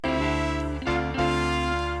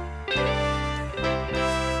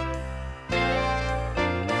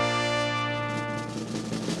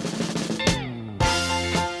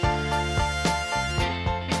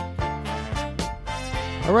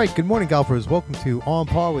right, good morning, golfers. Welcome to On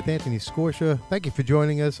Par with Anthony Scorsia. Thank you for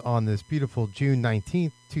joining us on this beautiful June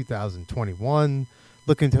 19th, 2021.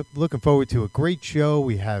 Looking forward to a great show.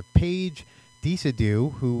 We have Paige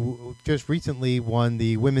Desadue, who just recently won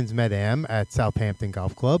the Women's Med-Am at Southampton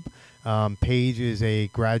Golf Club. Paige is a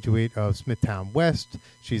graduate of Smithtown West.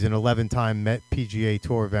 She's an 11-time Met PGA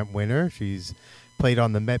Tour event winner. She's played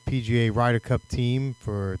on the Met PGA Ryder Cup team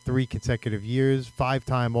for 3 consecutive years,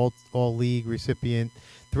 5-time All-League recipient,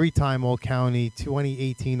 3-time All-County,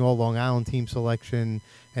 2018 All-Long Island team selection,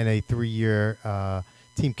 and a 3-year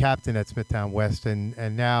team captain at Smithtown West,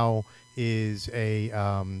 and now is a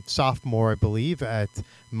sophomore, I believe, at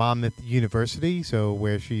Monmouth University, so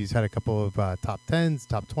where she's had a couple of top 10s,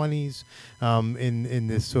 top 20s in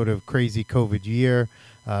this sort of crazy COVID year.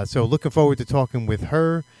 So looking forward to talking with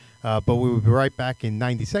her. But we will be right back in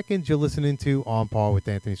 90 seconds. You're listening to On Par with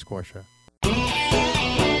Anthony Scorsia.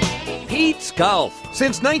 Pete's Golf.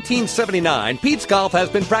 Since 1979, Pete's Golf has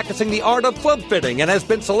been practicing the art of club fitting and has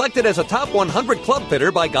been selected as a top 100 club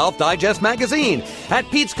fitter by Golf Digest magazine.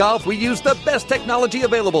 At Pete's Golf, we use the best technology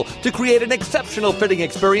available to create an exceptional fitting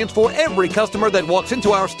experience for every customer that walks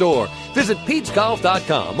into our store. Visit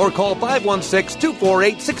PetesGolf.com or call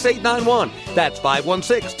 516-248-6891. That's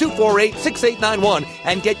 516-248-6891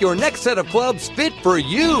 and get your next set of clubs fit for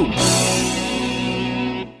you.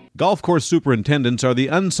 Golf course superintendents are the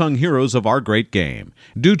unsung heroes of our great game.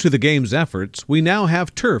 Due to the game's efforts, we now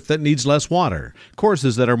have turf that needs less water,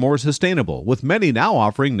 courses that are more sustainable, with many now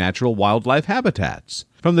offering natural wildlife habitats.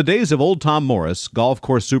 From the days of old Tom Morris, golf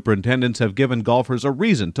course superintendents have given golfers a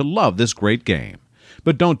reason to love this great game.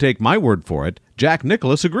 But don't take my word for it, Jack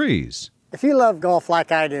Nicklaus agrees. If you love golf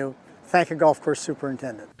like I do, thank a golf course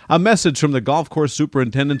superintendent. A message from the Golf Course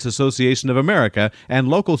Superintendents Association of America and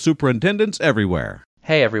local superintendents everywhere.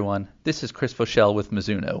 Hey everyone, this is Chris Foschel with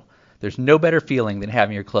Mizuno. There's no better feeling than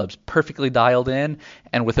having your clubs perfectly dialed in,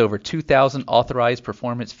 and with over 2,000 authorized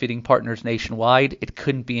performance fitting partners nationwide, it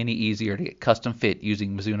couldn't be any easier to get custom fit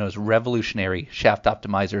using Mizuno's revolutionary Shaft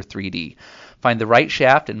Optimizer 3D. Find the right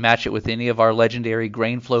shaft and match it with any of our legendary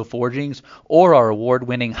grain flow forgings or our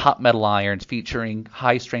award-winning hot metal irons featuring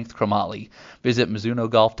high-strength chromoly. Visit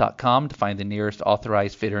MizunoGolf.com to find the nearest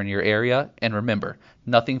authorized fitter in your area, and remember,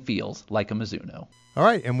 nothing feels like a Mizuno. All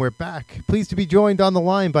right, and we're back. Pleased to be joined on the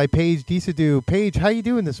line by Paige Desadue. Paige, how you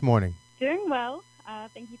doing this morning? Doing well.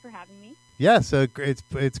 Thank you for having me. Yes,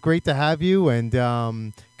 it's great to have you,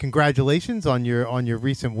 and congratulations on your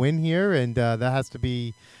recent win here. And that has to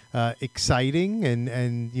be exciting,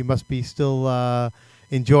 and you must be still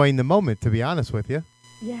enjoying the moment, to be honest with you.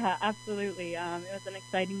 Yeah, absolutely. It was an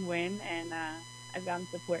exciting win, and I've gotten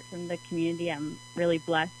support from the community. I'm really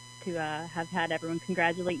blessed to have had everyone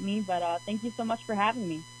congratulate me, but thank you so much for having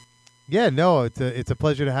me. Yeah, no, it's a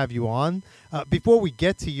pleasure to have you on. Before we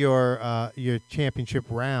get to your championship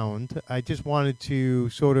round, I just wanted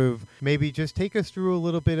to sort of maybe just take us through a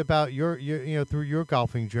little bit about your through your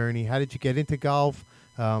golfing journey. How did you get into golf?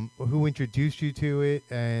 Who introduced you to it,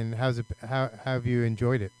 and how have you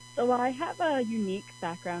enjoyed it? So I have a unique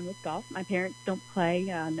background with golf. My parents don't play.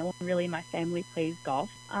 No one really in my family plays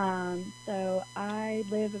golf. So I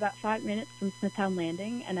live about 5 minutes from Smithtown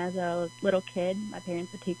Landing, and as a little kid, my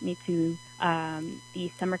parents would take me to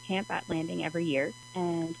the summer camp at Landing every year.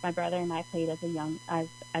 And my brother and I played as young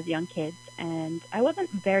kids, and I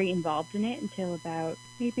wasn't very involved in it until about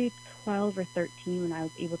maybe 12 or 13 when I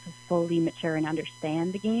was able to fully mature and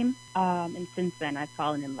understand the game. And since then, I've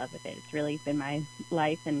fallen in love with it. It's really been my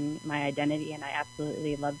life and my identity, and I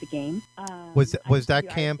absolutely love the game. Was that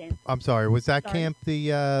camp? I'm sorry. Was that camp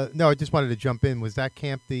the? No, I just wanted to jump in. Was that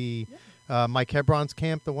camp the? Mike Hebron's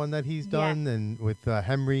camp, the one that he's done, and with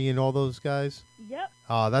Henry and all those guys? Yep.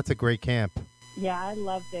 Oh, that's a great camp. Yeah, I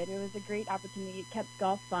loved it. It was a great opportunity. It kept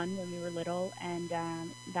golf fun when we were little, and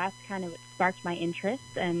that's kind of what sparked my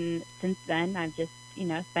interest. And since then, I've just,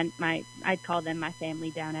 spent I'd call them my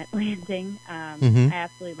family down at Landing. I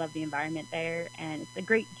absolutely love the environment there, and it's a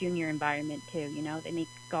great junior environment, too. They make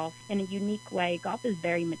golf in a unique way. Golf is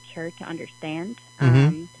very mature to understand.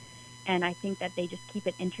 And I think that they just keep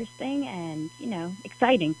it interesting and,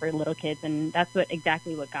 exciting for little kids. And that's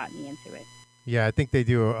exactly what got me into it. Yeah, I think they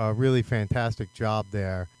do a really fantastic job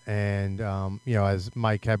there. And, as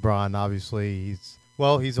Mike Hebron, obviously,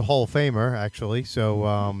 he's a Hall of Famer, actually.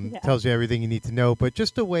 So tells you everything you need to know. But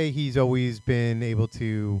just the way he's always been able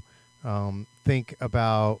to think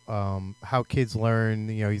about how kids learn.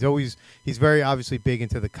 He's very obviously big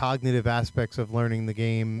into the cognitive aspects of learning the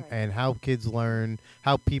game and how kids learn,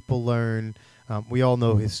 how people learn. We all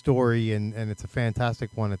know his story, and it's a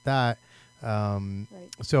fantastic one at that.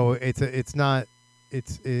 So it's not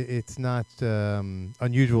it's not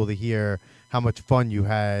unusual to hear how much fun you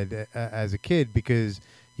had as a kid, because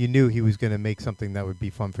you knew he was going to make something that would be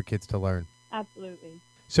fun for kids to learn. Absolutely.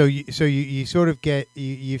 So you sort of get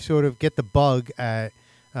you sort of get the bug at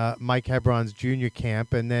Mike Hebron's junior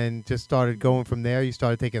camp, and then just started going from there. You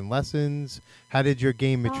started taking lessons. How did your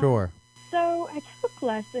game mature? So I took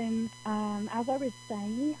lessons. As I was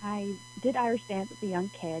saying, I did Irish dance as a young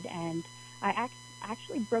kid, and I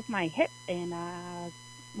actually broke my hip when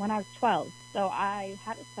I was 12. So I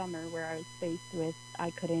had a summer where I was faced with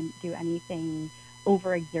I couldn't do anything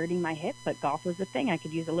overexerting my hip, but golf was the thing. I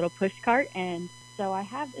could use a little push cart, and so I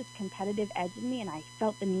have this competitive edge in me, and I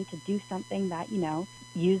felt the need to do something that,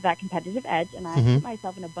 use that competitive edge, and I put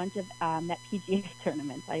myself in a bunch of Met PGA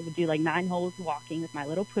tournaments. I would do like 9 holes walking with my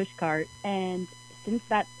little push cart, and since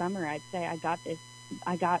that summer, I'd say I got the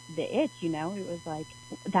itch, it was like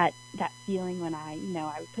that feeling when I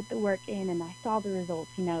would put the work in and I saw the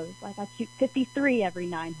results, it was like I'd shoot 53 every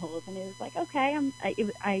 9 holes, and it was like, okay,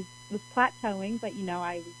 I was plateauing, but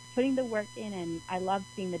I was putting the work in, and I loved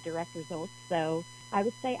seeing the direct results. So I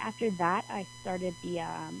would say after that, I started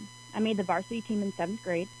I made the varsity team in 7th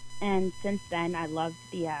grade, and since then I loved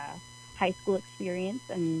the high school experience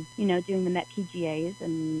and doing the Met PGAs,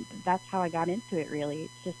 and that's how I got into it. Really,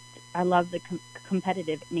 it's just I love the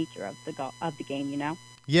competitive nature of the game.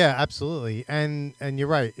 Yeah, absolutely, and you're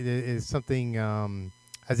right. It is something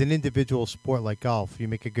as an individual sport like golf. You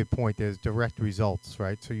make a good point. There's direct results,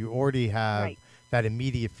 right? So you already have that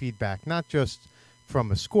immediate feedback, not just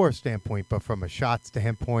from a score standpoint, but from a shot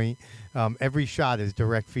standpoint. Every shot is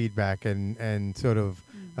direct feedback, and sort of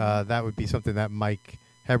that would be something that Mike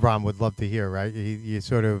Hebron would love to hear, right?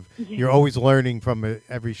 You're always learning from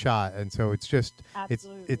every shot, and so it's just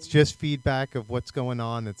it's just feedback of what's going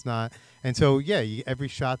on. It's not, and so every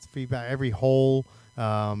shot's feedback, every hole,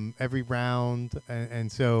 every round,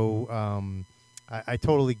 and so I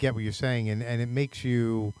totally get what you're saying, and it makes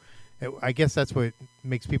you. I guess that's what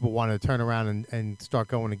makes people want to turn around and start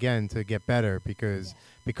going again to get better,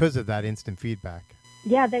 because of that instant feedback.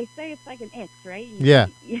 Yeah, they say it's like an itch, right?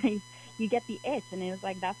 You get the itch, and it was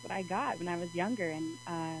like that's what I got when I was younger,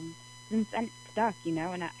 and since then it's stuck,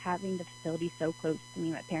 and having the facility so close to me.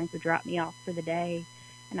 My parents would drop me off for the day,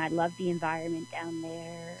 and I love the environment down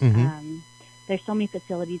there. There's so many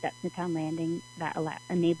facilities at Smithtown Landing that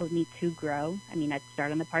enabled me to grow. I mean, I'd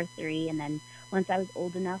start on the par 3, and then once I was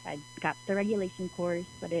old enough, I got the regulation course,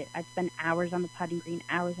 but I'd spend hours on the putting green,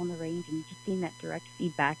 hours on the range, and just seeing that direct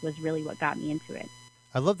feedback was really what got me into it.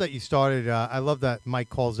 I love that you started. I love that Mike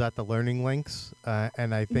calls that the learning links,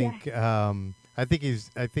 and I think I think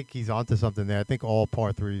he's onto something there. I think all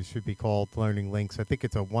par 3s should be called learning links. I think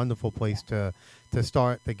it's a wonderful place to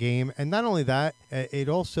start the game, and not only that, it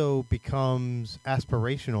also becomes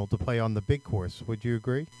aspirational to play on the big course. Would you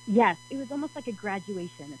agree? Yes, it was almost like a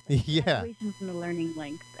graduation. It's like graduation from the learning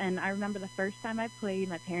links. And I remember the first time I played,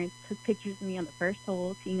 my parents took pictures of me on the first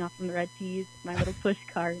hole, teeing off from the red tees, my little push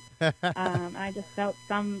cart. I just felt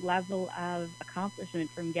some level of accomplishment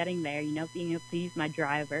from getting there. Being able to use my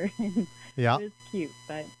driver. Yeah. It was cute,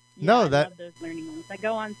 but I love those learning links. I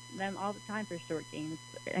go on them all the time for short games.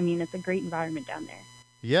 It's a great environment down there.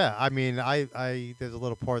 Yeah, I mean, I there's a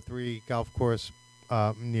little par 3 golf course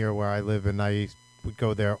near where I live, and I would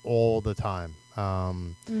go there all the time.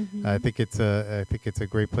 I think it's a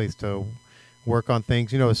great place to work on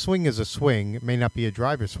things. A swing is a swing. It may not be a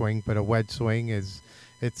driver swing, but a wedge swing you're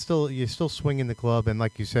still swinging the club, and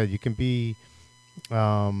like you said, you can be.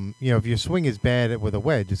 If your swing is bad with a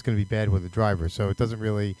wedge, it's going to be bad with a driver. So it doesn't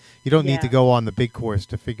really. You don't need to go on the big course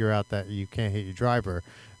to figure out that you can't hit your driver,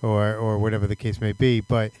 or whatever the case may be.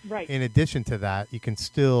 But in addition to that, you can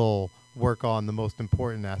still work on the most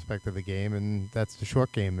important aspect of the game, and that's the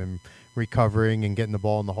short game and recovering and getting the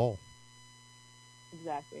ball in the hole.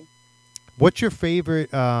 Exactly. What's your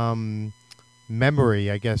favorite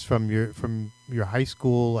memory? I guess from your high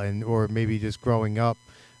school or maybe just growing up.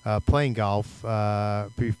 Playing golf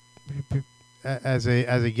as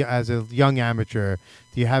a young amateur,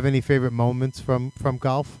 do you have any favorite moments from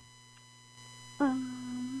golf?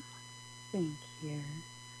 Think here.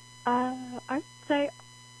 I'd say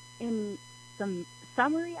in some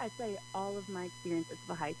summary, I'd say all of my experiences with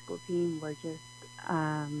the high school team were just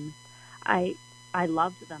I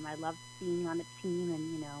loved them. I loved being on a team,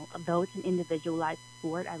 and although it's an individualized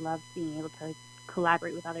sport, I loved being able to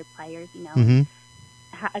collaborate with other players.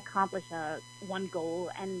 Accomplish one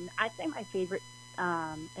goal. And I'd say my favorite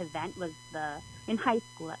event was in high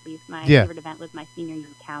school, at least my favorite event was my senior year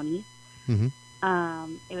in counties. It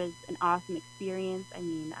was an awesome experience. I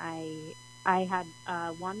mean, I had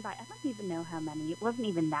won by I don't even know how many. It wasn't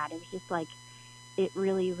even that. It was just like it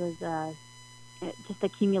really was just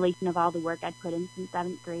accumulation of all the work I'd put in since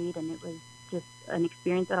seventh grade, and it was just an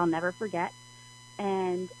experience that I'll never forget.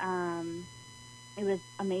 And it was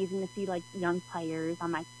amazing to see like young players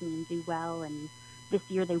on my team do well, and this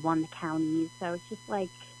year they won the counties. So it's just like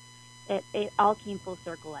it all came full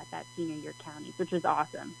circle at that senior year counties, which was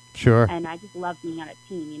awesome. Sure. And I just love being on a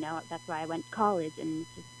team. That's why I went to college, and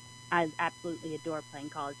it's just I absolutely adore playing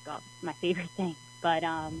college golf. It's my favorite thing. But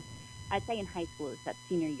I'd say in high school it's that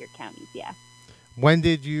senior year counties. Yeah. When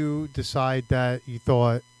did you decide that you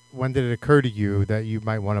thought? When did it occur to you that you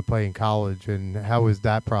might want to play in college, and how was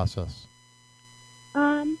that process?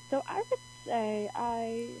 So I would say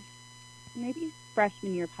maybe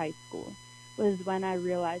freshman year of high school was when I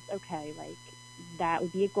realized, okay, like that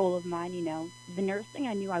would be a goal of mine. The nursing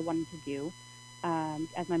I knew I wanted to do.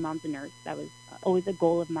 As my mom's a nurse, that was always a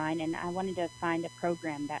goal of mine, and I wanted to find a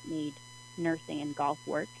program that made nursing and golf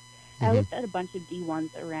work. Mm-hmm. I looked at a bunch of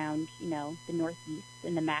D1s around, the Northeast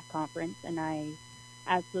and the MAC conference, and I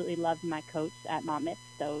absolutely loved my coach at Monmouth,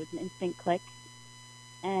 so it was an instant click.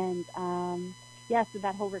 And so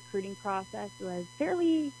that whole recruiting process was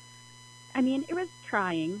fairly, it was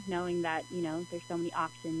trying, knowing that, there's so many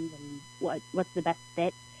options and what's the best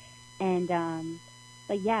fit. And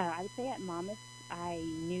but yeah, I would say at Monmouth, I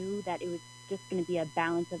knew that it was just going to be a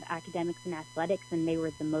balance of academics and athletics, and they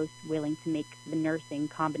were the most willing to make the nursing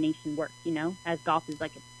combination work, as golf is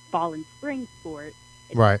like a fall and spring sport.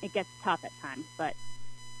 Right. It gets tough at times, but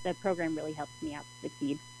the program really helps me out to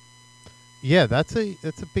succeed. Yeah, that's a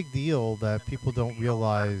big deal that people don't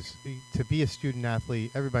realize. To be a student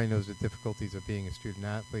athlete, everybody knows the difficulties of being a student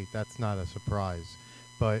athlete. That's not a surprise.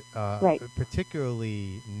 But right.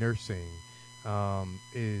 Particularly nursing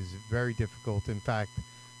is very difficult. In fact,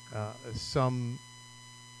 some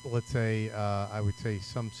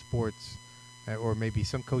sports or maybe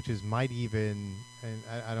some coaches might even, and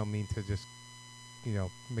I don't mean to just,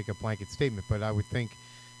 make a blanket statement, but I would think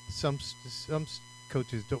some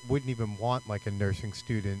coaches wouldn't even want like a nursing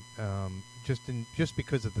student just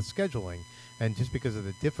because of the scheduling and just because of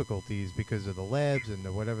the difficulties, because of the labs and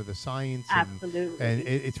whatever the science. Absolutely. And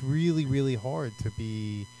it's really, really hard to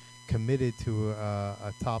be committed to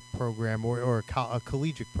a top program or a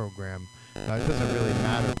collegiate program. It doesn't really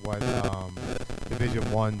matter what Division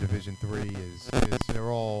I, Division III is.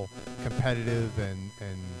 They're all competitive and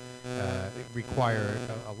require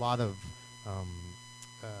a lot of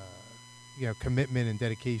commitment and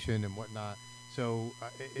dedication and whatnot. So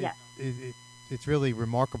it's really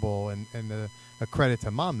remarkable and a credit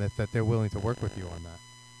to Monmouth that they're willing to work with you on that.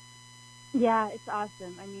 Yeah, it's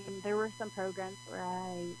awesome. There were some programs where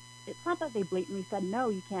it's not that they blatantly said, no,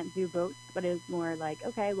 you can't do both, but it was more like,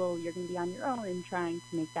 okay, well, you're going to be on your own and trying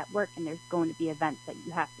to make that work, and there's going to be events that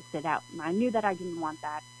you have to sit out. And I knew that I didn't want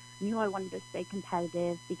that. I knew I wanted to stay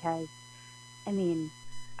competitive because,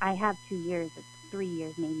 I have 2 years. It's 3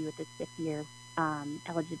 years maybe with this 5th year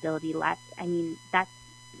eligibility left. I knew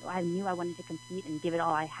I wanted to compete and give it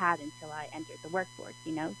all I had until I entered the workforce,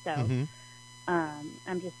 So mm-hmm.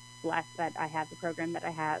 I'm just blessed that I have the program that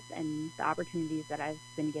I have, and the opportunities that I've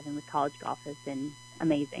been given with college golf has been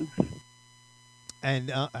amazing.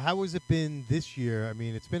 And how has it been this year?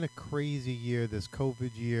 It's been a crazy year, this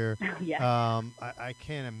COVID year. Yes. I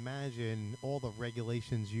can't imagine all the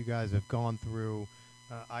regulations you guys have gone through.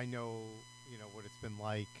 I know, what it's been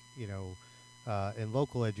like, in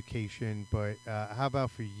local education, but how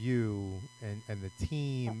about for you and the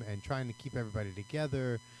team and trying to keep everybody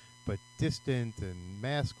together, but distant and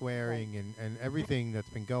mask wearing and everything that's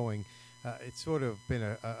been going? It's sort of been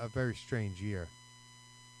a very strange year.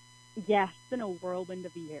 Yeah, it's been a whirlwind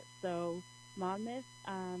of a year. So Monmouth,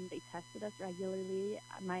 they tested us regularly.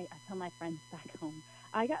 I tell my friends back home,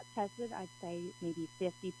 I got tested, I'd say maybe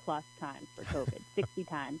 50 plus times for COVID, 60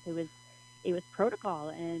 times. It was protocol,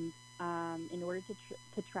 and in order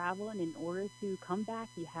to travel and in order to come back,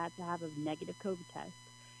 you had to have a negative COVID test.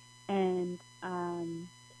 And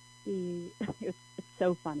it's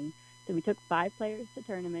so funny. So we took 5 players to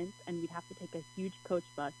tournaments, and we'd have to take a huge coach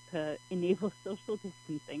bus to enable social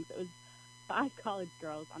distancing. So it was 5 college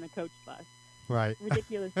girls on a coach bus. Right.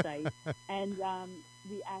 Ridiculous sight. And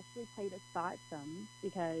we actually played a spot some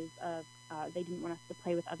because of they didn't want us to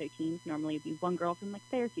play with other teams. Normally it'd be one girl from like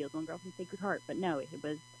Fairfield, one girl from Sacred Heart, but no, it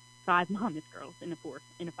was 5 Monmouth girls in a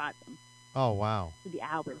 5-some. Oh wow. So the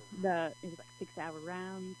hours, it was like 6-hour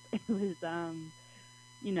rounds. It was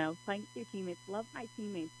playing with your teammates. Love my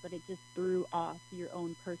teammates, but it just threw off your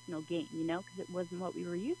own personal game, because it wasn't what we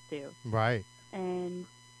were used to. Right.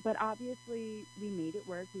 But obviously we made it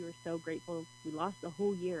work. We were so grateful. We lost a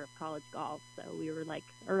whole year of college golf, so we were like,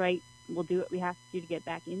 all right, we'll do what we have to do to get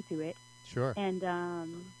back into it. Sure. And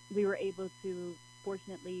we were able to,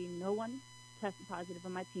 fortunately, no one tested positive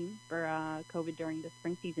on my team for COVID during the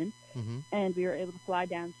spring season. Mm-hmm. And we were able to fly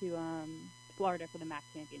down to Florida for the MAC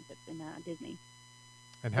championships in Disney.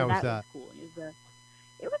 And So how was that that? was cool.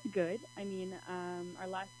 It was good. I mean, our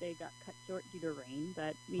last day got cut short due to rain,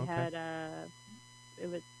 but we Okay. had it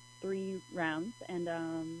was 3 rounds, and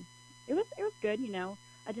it was good. You know,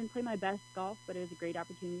 I didn't play my best golf, but it was a great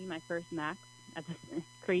opportunity. My first max,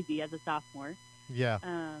 crazy as a sophomore, Yeah.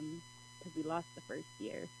 because we lost the first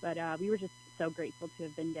year. But we were just so grateful to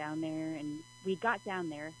have been down there, and we got down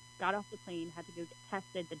there, got off the plane, had to go get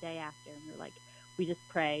tested the day after, and we were like, we just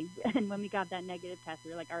pray. And when we got that negative test,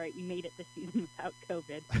 we were like, all right, we made it this season without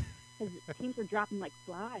COVID. Because teams were dropping like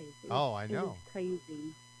flies. I know. It was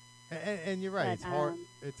crazy. And you're right. But, It's hard.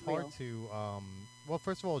 It's real. hard to. Well,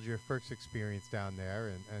 first of all, it's your first experience down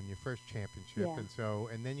there and your first championship, Yeah.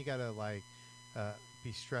 and then you gotta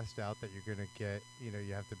be stressed out that you're gonna get. You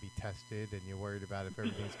have to be tested, and you're worried about if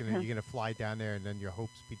everything's you're gonna fly down there, and then your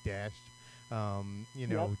hopes be dashed.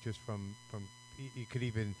 Yep. Just from you could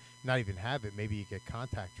even not even have it. Maybe you get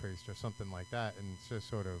contact traced or something like that, and it's just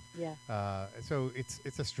sort of. Yeah. So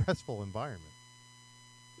it's a stressful environment.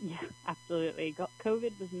 Yeah, absolutely.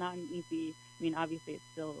 COVID was not an easy. I mean, obviously, it's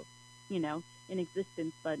still, in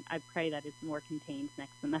existence, but I pray that it's more contained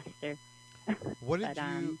next semester. What did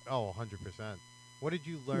But, you? 100%. What did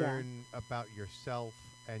you learn about yourself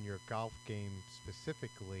and your golf game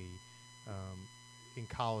specifically in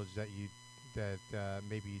college that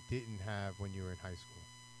maybe you didn't have when you were in high school?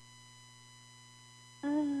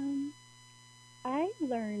 I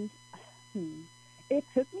learned. It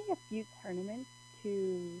took me a few tournaments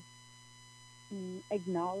to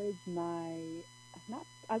acknowledge my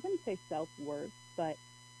I wouldn't say self-worth, but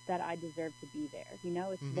that I deserve to be there. It's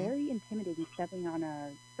Mhm. very intimidating stepping on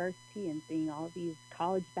a first tee and seeing all these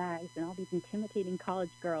college bags and all these intimidating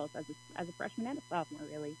college girls as a freshman and a sophomore,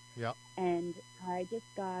 really. Yep. And I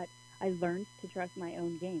learned to trust my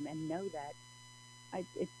own game and know that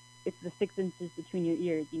it's the 6 inches between your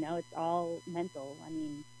ears. It's all mental. I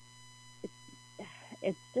mean,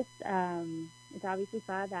 it's just it's obviously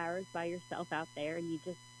 5 hours by yourself out there, and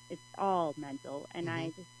it's all mental. And Mhm. I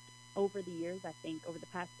just, over the years, I think over the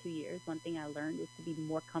past 2 years, one thing I learned is to be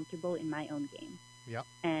more comfortable in my own game. Yep.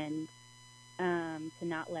 And to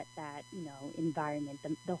not let that environment,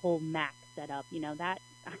 the whole max setup, that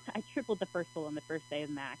I tripled the first hole on the first day of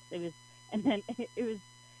max. It was, and then it was.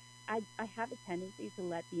 I have a tendency to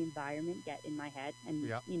let the environment get in my head and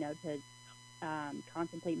Yep. to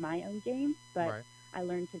contemplate my own game, but Right. I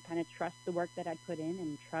learned to kind of trust the work that I put in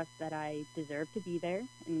and trust that I deserve to be there.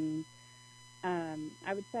 And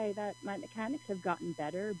I would say that my mechanics have gotten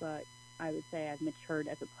better, but I would say I've matured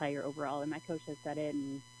as a player overall. And my coach has said it,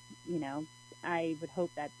 and I would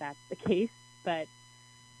hope that that's the case. But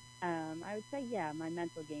I would say, yeah, my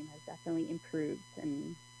mental game has definitely improved,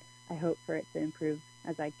 and I hope for it to improve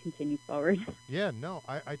as I continue forward. Yeah. No.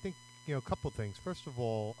 I think a couple things. First of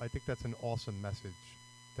all, I think that's an awesome message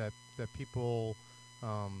that people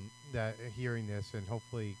that are hearing this, and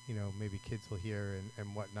hopefully maybe kids will hear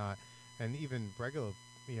and whatnot, and even regular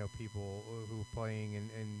people who are playing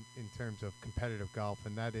in terms of competitive golf,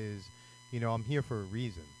 and that is I'm here for a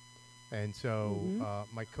reason. And so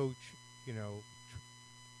Mhm. my coach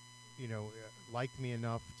liked me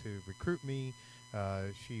enough to recruit me.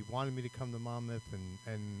 She wanted me to come to Monmouth,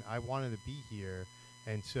 and I wanted to be here,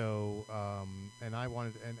 and so and I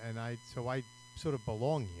wanted and I sort of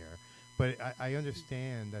belong here. But I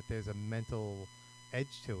understand that there's a mental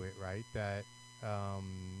edge to it, right? That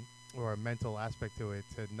or a mental aspect to it,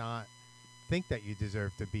 to not think that you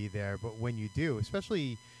deserve to be there, but when you do,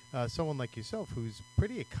 especially someone like yourself who's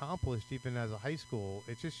pretty accomplished even as a high school,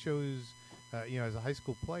 it just shows, as a high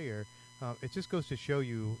school player, it just goes to show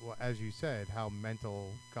you, as you said, how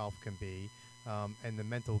mental golf can be, and the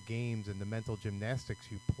mental games and the mental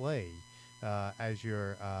gymnastics you play as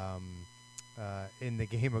you're in the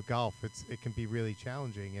game of golf. It can be really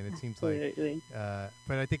challenging, and it seems like. Absolutely.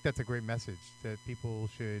 But I think that's a great message that people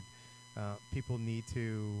need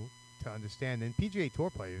to understand. And PGA Tour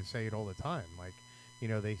players say it all the time. Like,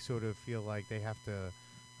 they sort of feel like they have to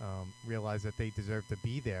realize that they deserve to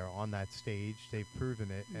be there on that stage. They've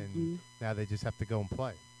proven it, and Mhm. now they just have to go and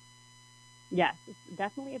play. Yes, it's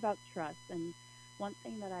definitely about trust. And one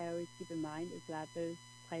thing that I always keep in mind is that those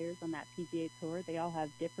players on that PGA Tour, they all have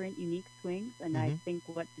different, unique swings. And I Mhm. think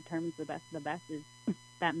what determines the best of the best is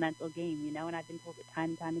that mental game, And I've been told it time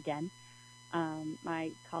and time again.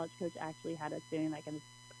 My college coach actually had us doing like a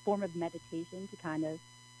form of meditation to kind of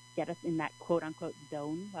get us in that quote unquote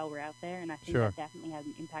zone while we're out there. And I think Sure. that definitely has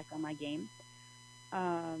an impact on my game.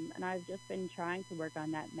 And I've just been trying to work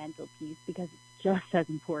on that mental piece because it's just as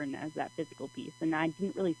important as that physical piece. And I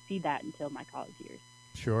didn't really see that until my college years.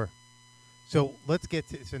 Sure. So let's get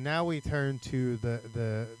to. So now we turn to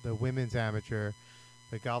the women's amateur,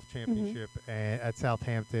 the golf championship at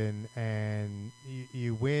Southampton, and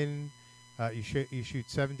you win. You shoot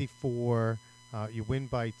 74. You win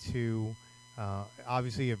by 2.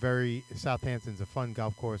 Obviously, Southampton's a fun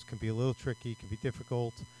golf course. Can be a little tricky. Can be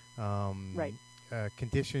difficult. Right.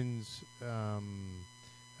 Conditions, can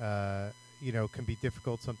be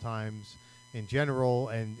difficult sometimes in general,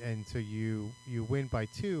 and so you win by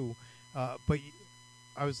 2. But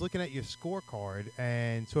I was looking at your scorecard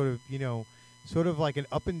and sort of like an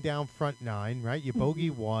up and down front 9, right? You bogey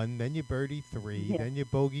 1, then you birdie 3, then you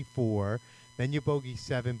bogey 4, then you bogey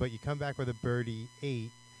 7, but you come back with a birdie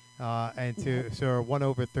 8. So 1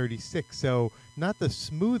 over 36. So not the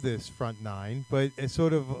smoothest front 9, but a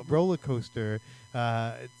sort of a roller coaster.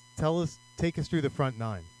 Take us through the front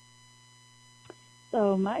 9.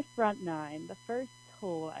 So my front 9, the first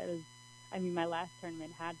hole, my last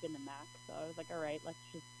tournament had been the Mac, so I was like, all right, let's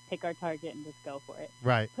just pick our target and just go for it.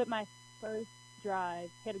 Right. Put my first drive,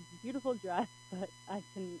 hit a beautiful drive, but I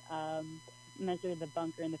couldn't measure the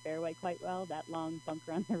bunker in the fairway quite well, that long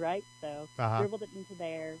bunker on the right, so dribbled it into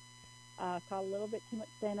there. Caught a little bit too much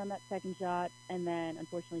sand on that second shot, and then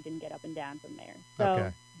unfortunately didn't get up and down from there.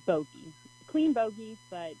 So bogey. Clean bogey,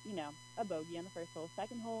 but, a bogey on the first hole.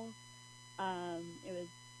 Second hole, it was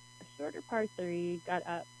a shorter par 3, got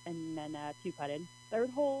up, and then 2-putted. Third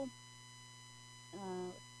hole,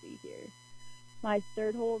 let's see here. My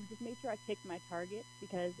third hole, just made sure I picked my target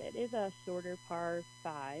because it is a shorter par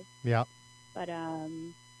 5. Yeah. But,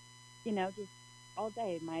 just all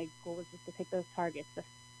day, my goal was just to pick those targets. The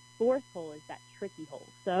fourth hole is that tricky hole.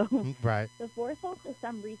 So right. The fourth hole, for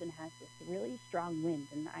some reason, has this really strong wind,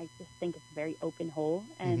 and I just think it's a very open hole.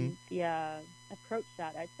 And the approach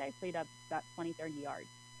shot, I'd say I played up about 20, 30 yards.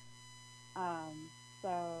 So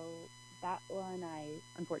that one, I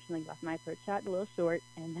unfortunately left my approach shot a little short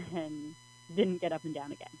and then didn't get up and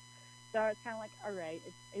down again. So I was kind of like, all right,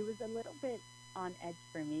 it was a little bit on edge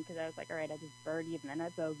for me because I was like, all right, I just birdied and then I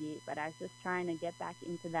bogeyed, but I was just trying to get back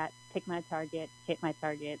into that, pick my target, hit my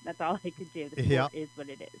target. That's all I could do. The sport is what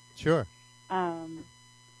it is. Sure. And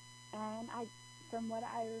from what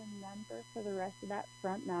I remember for the rest of that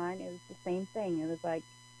front 9, it was the same thing. It was like,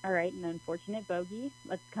 all right, an unfortunate bogey.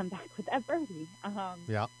 Let's come back with that birdie.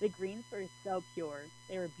 The greens were so pure.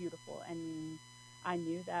 They were beautiful. And I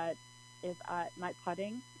knew that my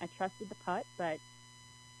putting, I trusted the putt, but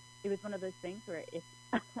it was one of those things where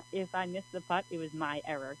if I missed the putt, it was my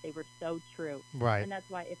error. They were so true. Right. And that's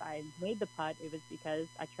why if I made the putt, it was because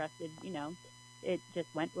I trusted, it just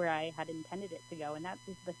went where I had intended it to go. And that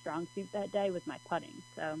was the strong suit that day was my putting.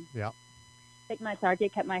 So picked my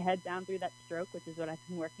target, kept my head down through that stroke, which is what I've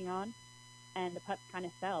been working on. And the putt kind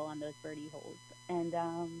of fell on those birdie holes. And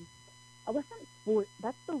I wasn't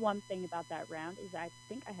that's the one thing about that round is I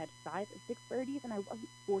think I had 5 or 6 birdies and I wasn't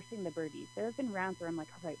forcing the birdies. There have been rounds where I'm like,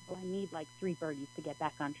 all right, well, I need like 3 birdies to get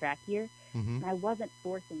back on track here. And I wasn't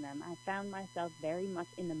forcing them. I found myself very much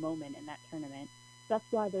in the moment in that tournament. That's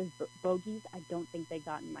why those bogeys, I don't think they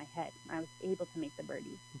got in my head. I was able to make the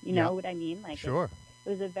birdies. You know what I mean? Like sure. It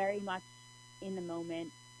was a very much in the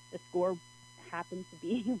moment. The score happened to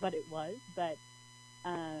be what it was, but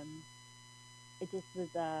it just was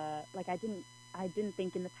like I didn't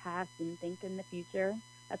think in the past, didn't think in the future.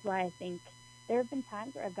 That's why I think there have been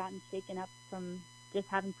times where I've gotten shaken up from just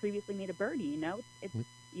having previously made a birdie. It's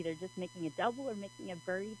either just making a double or making a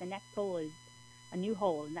birdie. The next hole is a new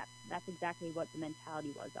hole, and that's exactly what the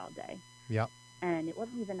mentality was all day. Yeah. And it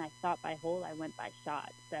wasn't even I thought by hole, I went by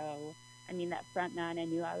shot. So that front 9, I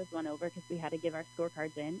knew I was 1 over because we had to give our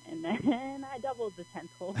scorecards in, and then I doubled the 10th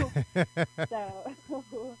hole. So,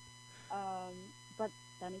 but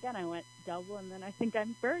then again, I went double, and then I think I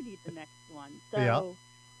birdied the next one. So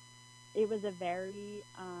it was a very,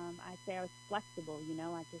 I'd say I was flexible.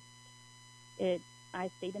 I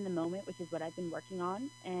stayed in the moment, which is what I've been working on,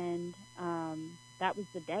 and that was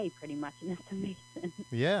the day pretty much, and it's amazing.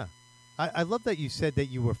 Yeah. I love that you said that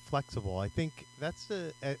you were flexible. I think that's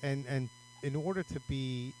and in order to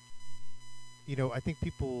be, I think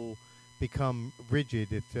people become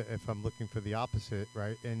rigid if I'm looking for the opposite,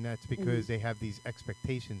 right? And that's because they have these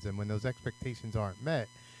expectations, and when those expectations aren't met,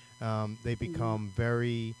 they become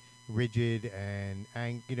very rigid and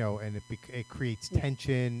it creates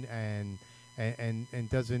tension and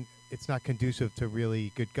doesn't. It's not conducive to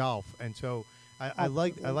really good golf. And so I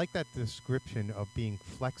like that description of being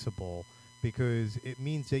flexible because it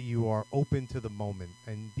means that you are open to the moment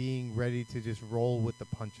and being ready to just roll with the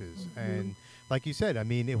punches. And like you said, I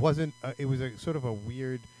mean, it wasn't. It was a sort of a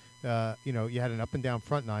weird. You had an up and down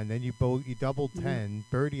front nine, then you doubled 10,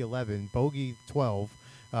 birdie 11, bogey 12,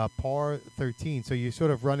 par 13. So you're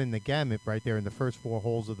sort of running the gamut right there in the first four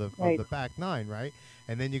holes of the back nine, right?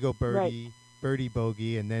 And then you go birdie, birdie,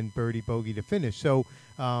 bogey, and then birdie, bogey to finish. So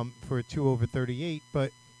for a 2 over 38,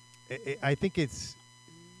 but I think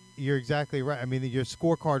you're exactly right. I mean, your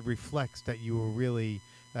scorecard reflects that you were really,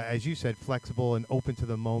 as you said, flexible and open to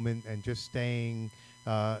the moment and just staying,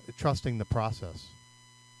 trusting the process.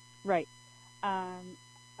 Right.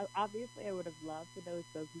 Obviously, I would have loved for those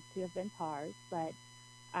bogeys to have been pars, but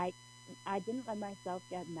I didn't let myself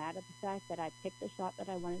get mad at the fact that I picked the shot that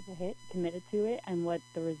I wanted to hit, committed to it, and what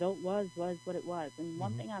the result was what it was. And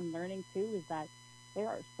one thing I'm learning, too, is that there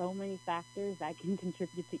are so many factors that can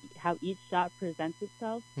contribute to how each shot presents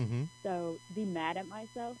itself. So to be mad at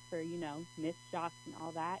myself for, missed shots and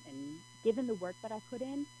all that, and given the work that I put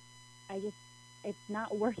in, it's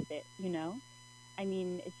not worth it, I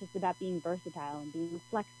mean, it's just about being versatile and being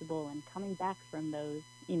flexible and coming back from those,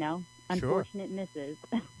 unfortunate misses.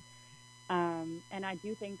 And I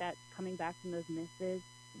do think that coming back from those misses,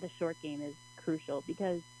 the short game is crucial,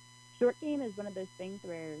 because short game is one of those things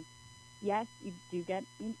where, yes, you do get,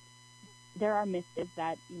 there are misses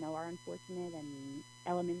that, are unfortunate and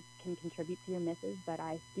elements can contribute to your misses, but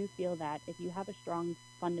I do feel that if you have a strong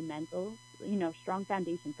fundamentals, strong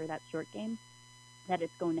foundation for that short game, that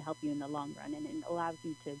it's going to help you in the long run, and it allows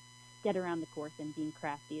you to get around the course and being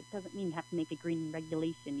crafty. It doesn't mean you have to make a green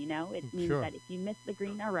regulation, It means that if you miss the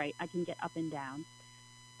green, all right, I can get up and down.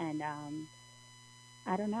 And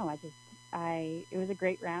I don't know, it was a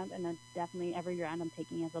great round, and definitely every round I'm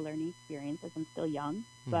taking as a learning experience as I'm still young.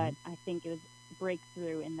 But I think it was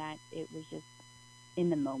breakthrough in that it was just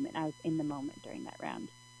in the moment. I was in the moment during that round.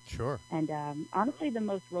 Sure. And honestly, the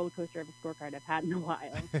most roller coaster of a scorecard I've had in a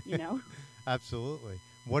while, Absolutely.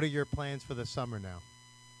 What are your plans for the summer now?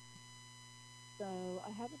 So I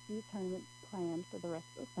have a few tournaments planned for the rest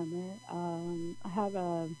of the summer. I have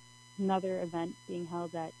another event being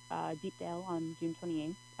held at Deepdale on June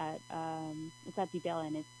 28th. It's at Deepdale,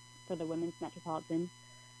 and it's for the Women's Metropolitan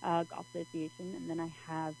Golf Association. And then I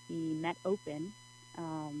have the Met Open,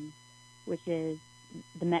 which is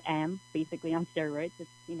the Met Am, basically on steroids. It's,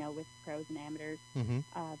 with pros and amateurs.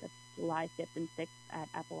 That's July 5th and 6th at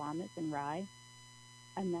Appomattox and Rye.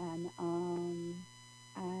 And then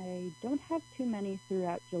I don't have too many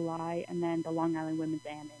throughout July, and then the Long Island Women's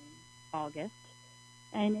Am in August.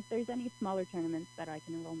 And if there's any smaller tournaments that I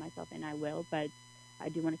can enroll myself in, I will. But I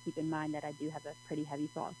do want to keep in mind that I do have a pretty heavy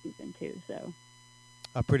fall season, too. So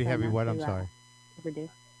a pretty heavy what? I'm sorry.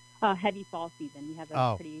 Heavy fall season. We have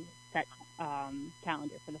a pretty set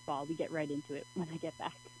calendar for the fall. We get right into it when I get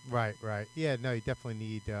back. Right. Yeah, no, you definitely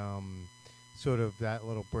need sort of that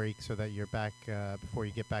little break so that you're back before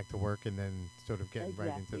you get back to work, and then sort of getting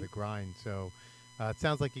right into the grind. So it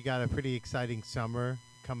sounds like you got a pretty exciting summer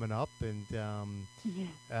coming up. And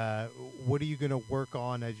what are you going to work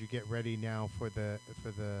on as you get ready now for the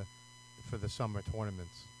summer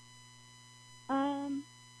tournaments?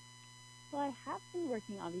 Well, I have been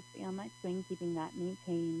working obviously on my swing, keeping that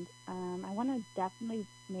maintained. I want to definitely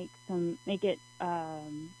make it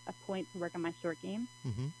a point to work on my short game,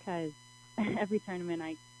 because every tournament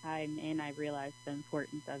I'm in, I realize the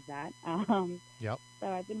importance of that. Yep. So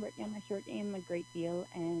I've been working on my short game a great deal,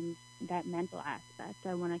 and that mental aspect,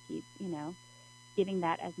 I want to keep, giving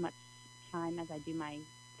that as much time as I do my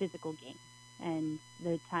physical game. And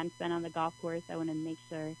the time spent on the golf course, I want to make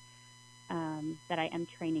sure that I am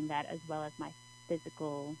training that as well as my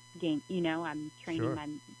physical game. I'm training my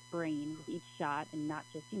brain with each shot, and not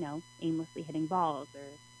just, aimlessly hitting balls. Or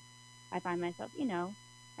I find myself,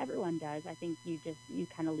 everyone does. I think you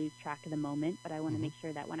kind of lose track of the moment, but I want to make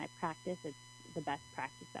sure that when I practice, it's the best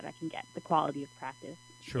practice that I can get. The quality of practice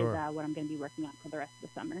is what I'm going to be working on for the rest of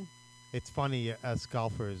the summer. It's funny, as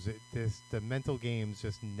golfers, the mental games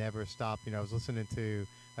just never stop. I was listening to,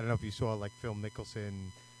 I don't know if you saw, like, Phil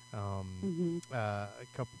Mickelson, a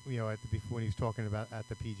couple, before when he was talking about at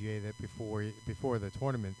the PGA, that before the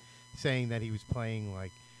tournament, saying that he was playing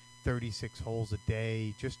like 36 holes a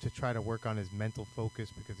day just to try to work on his mental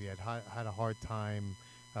focus, because he had a hard time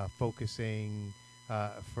focusing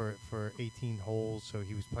for 18 holes. So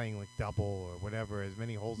he was playing like double or whatever, as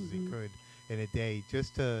many holes as he could in a day,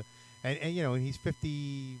 just to. And and he's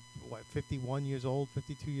 51 years old,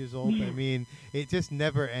 52 years old. I mean, it just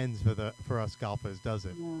never ends for us golfers, does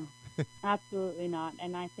it? No, absolutely not.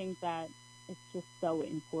 And I think that it's just so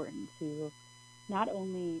important to not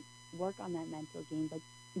only work on that mental game, but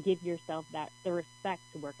give yourself the respect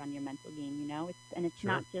to work on your mental game. It's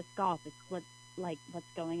Sure. not just golf. It's what's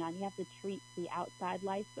going on. You have to treat the outside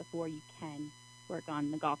life before you can work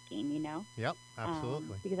on the golf game. Yep,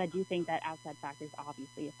 absolutely. Because I do think that outside factors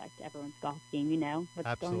obviously affect everyone's golf game.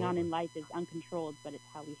 What's going on Absolutely. in life is uncontrolled, but it's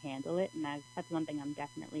how we handle it, and that's one thing I'm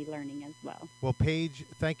definitely learning as well. Well, Paige,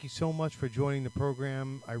 thank you so much for joining the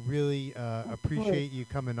program. I really appreciate you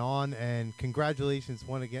coming on, and congratulations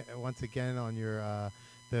once again on your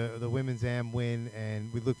the Women's Am win,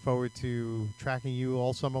 and we look forward to tracking you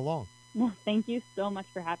all summer long. No, thank you so much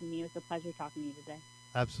for having me. It was a pleasure talking to you today.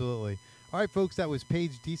 Absolutely. All right, folks, that was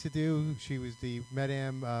Paige Desadue. She was the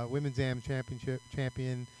Med-Am Women's Am Championship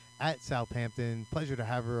champion at Southampton. Pleasure to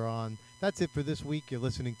have her on. That's it for this week. You're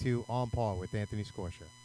listening to On Par with Anthony Scorsha.